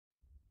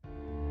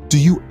Do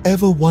you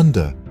ever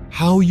wonder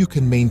how you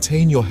can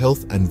maintain your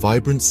health and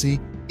vibrancy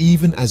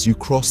even as you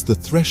cross the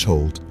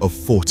threshold of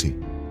 40?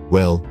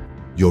 Well,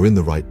 you're in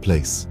the right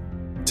place.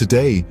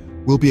 Today,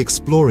 we'll be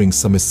exploring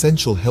some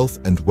essential health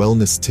and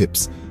wellness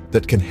tips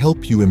that can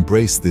help you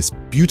embrace this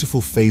beautiful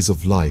phase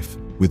of life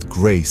with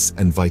grace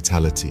and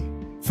vitality.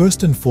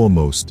 First and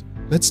foremost,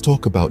 let's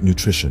talk about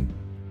nutrition.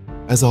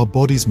 As our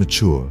bodies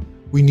mature,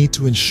 we need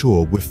to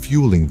ensure we're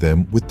fueling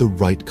them with the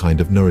right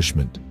kind of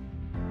nourishment.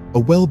 A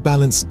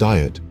well-balanced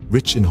diet,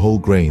 rich in whole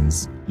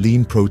grains,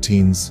 lean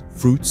proteins,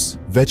 fruits,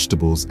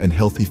 vegetables, and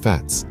healthy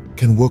fats,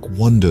 can work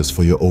wonders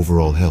for your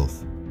overall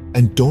health.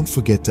 And don't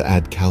forget to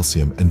add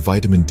calcium and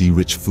vitamin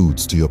D-rich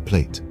foods to your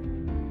plate.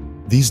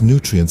 These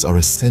nutrients are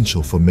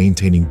essential for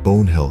maintaining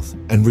bone health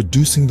and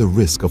reducing the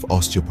risk of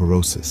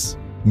osteoporosis.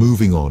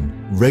 Moving on,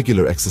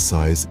 regular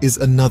exercise is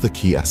another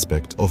key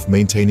aspect of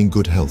maintaining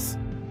good health.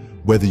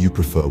 Whether you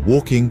prefer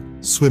walking,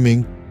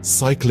 swimming,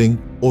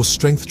 cycling, or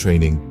strength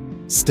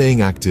training,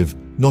 staying active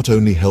not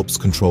only helps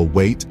control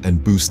weight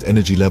and boost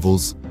energy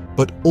levels,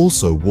 but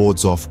also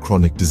wards off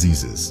chronic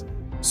diseases.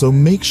 So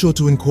make sure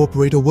to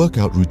incorporate a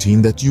workout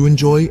routine that you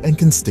enjoy and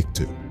can stick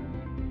to.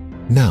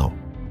 Now,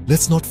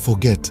 let's not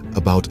forget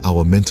about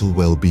our mental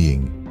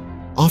well-being.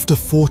 After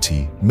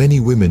 40,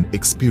 many women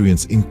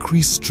experience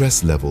increased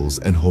stress levels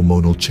and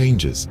hormonal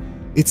changes.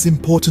 It's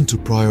important to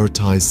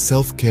prioritize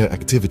self-care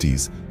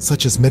activities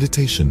such as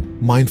meditation,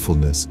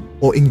 mindfulness,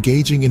 or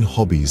engaging in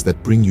hobbies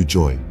that bring you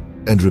joy.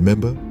 And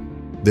remember,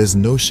 there's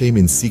no shame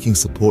in seeking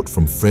support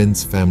from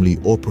friends, family,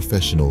 or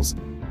professionals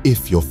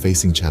if you're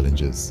facing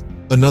challenges.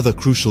 Another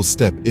crucial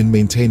step in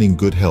maintaining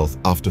good health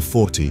after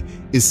 40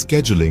 is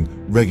scheduling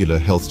regular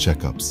health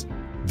checkups.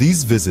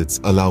 These visits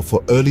allow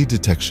for early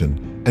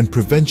detection and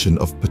prevention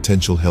of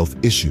potential health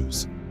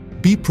issues.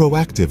 Be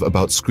proactive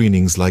about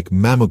screenings like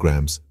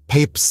mammograms,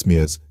 pap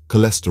smears,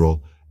 cholesterol,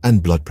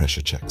 and blood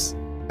pressure checks.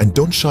 And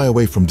don't shy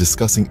away from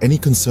discussing any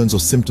concerns or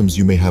symptoms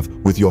you may have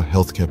with your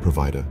healthcare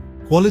provider.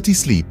 Quality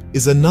sleep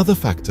is another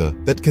factor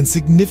that can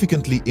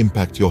significantly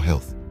impact your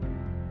health.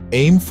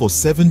 Aim for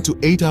 7 to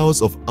 8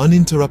 hours of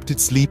uninterrupted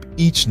sleep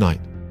each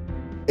night.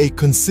 A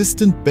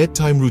consistent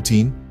bedtime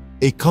routine,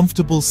 a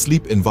comfortable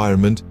sleep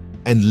environment,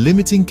 and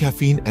limiting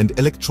caffeine and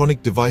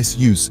electronic device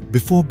use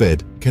before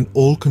bed can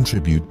all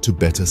contribute to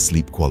better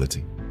sleep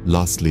quality.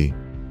 Lastly,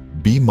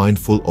 be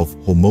mindful of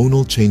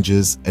hormonal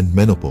changes and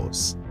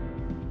menopause.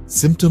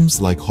 Symptoms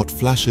like hot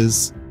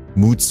flashes,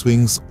 mood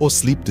swings, or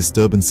sleep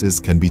disturbances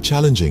can be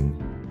challenging,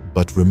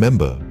 but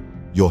remember,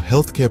 your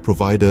healthcare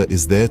provider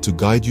is there to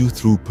guide you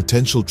through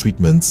potential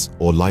treatments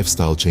or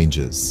lifestyle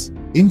changes.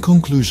 In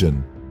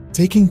conclusion,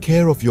 taking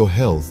care of your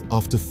health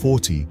after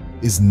 40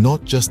 is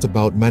not just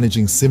about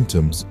managing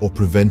symptoms or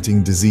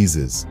preventing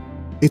diseases.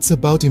 It's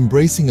about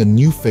embracing a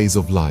new phase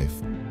of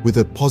life with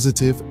a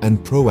positive and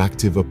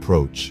proactive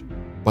approach.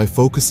 By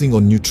focusing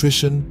on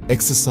nutrition,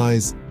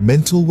 exercise,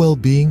 mental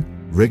well-being,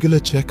 regular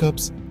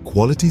checkups,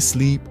 quality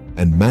sleep,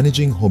 and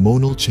managing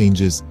hormonal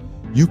changes,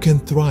 you can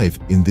thrive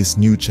in this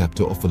new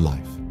chapter of a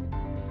life.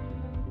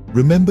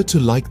 Remember to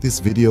like this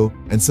video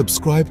and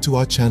subscribe to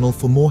our channel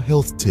for more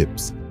health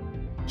tips.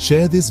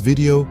 Share this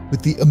video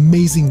with the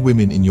amazing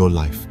women in your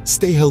life.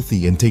 Stay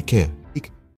healthy and take care.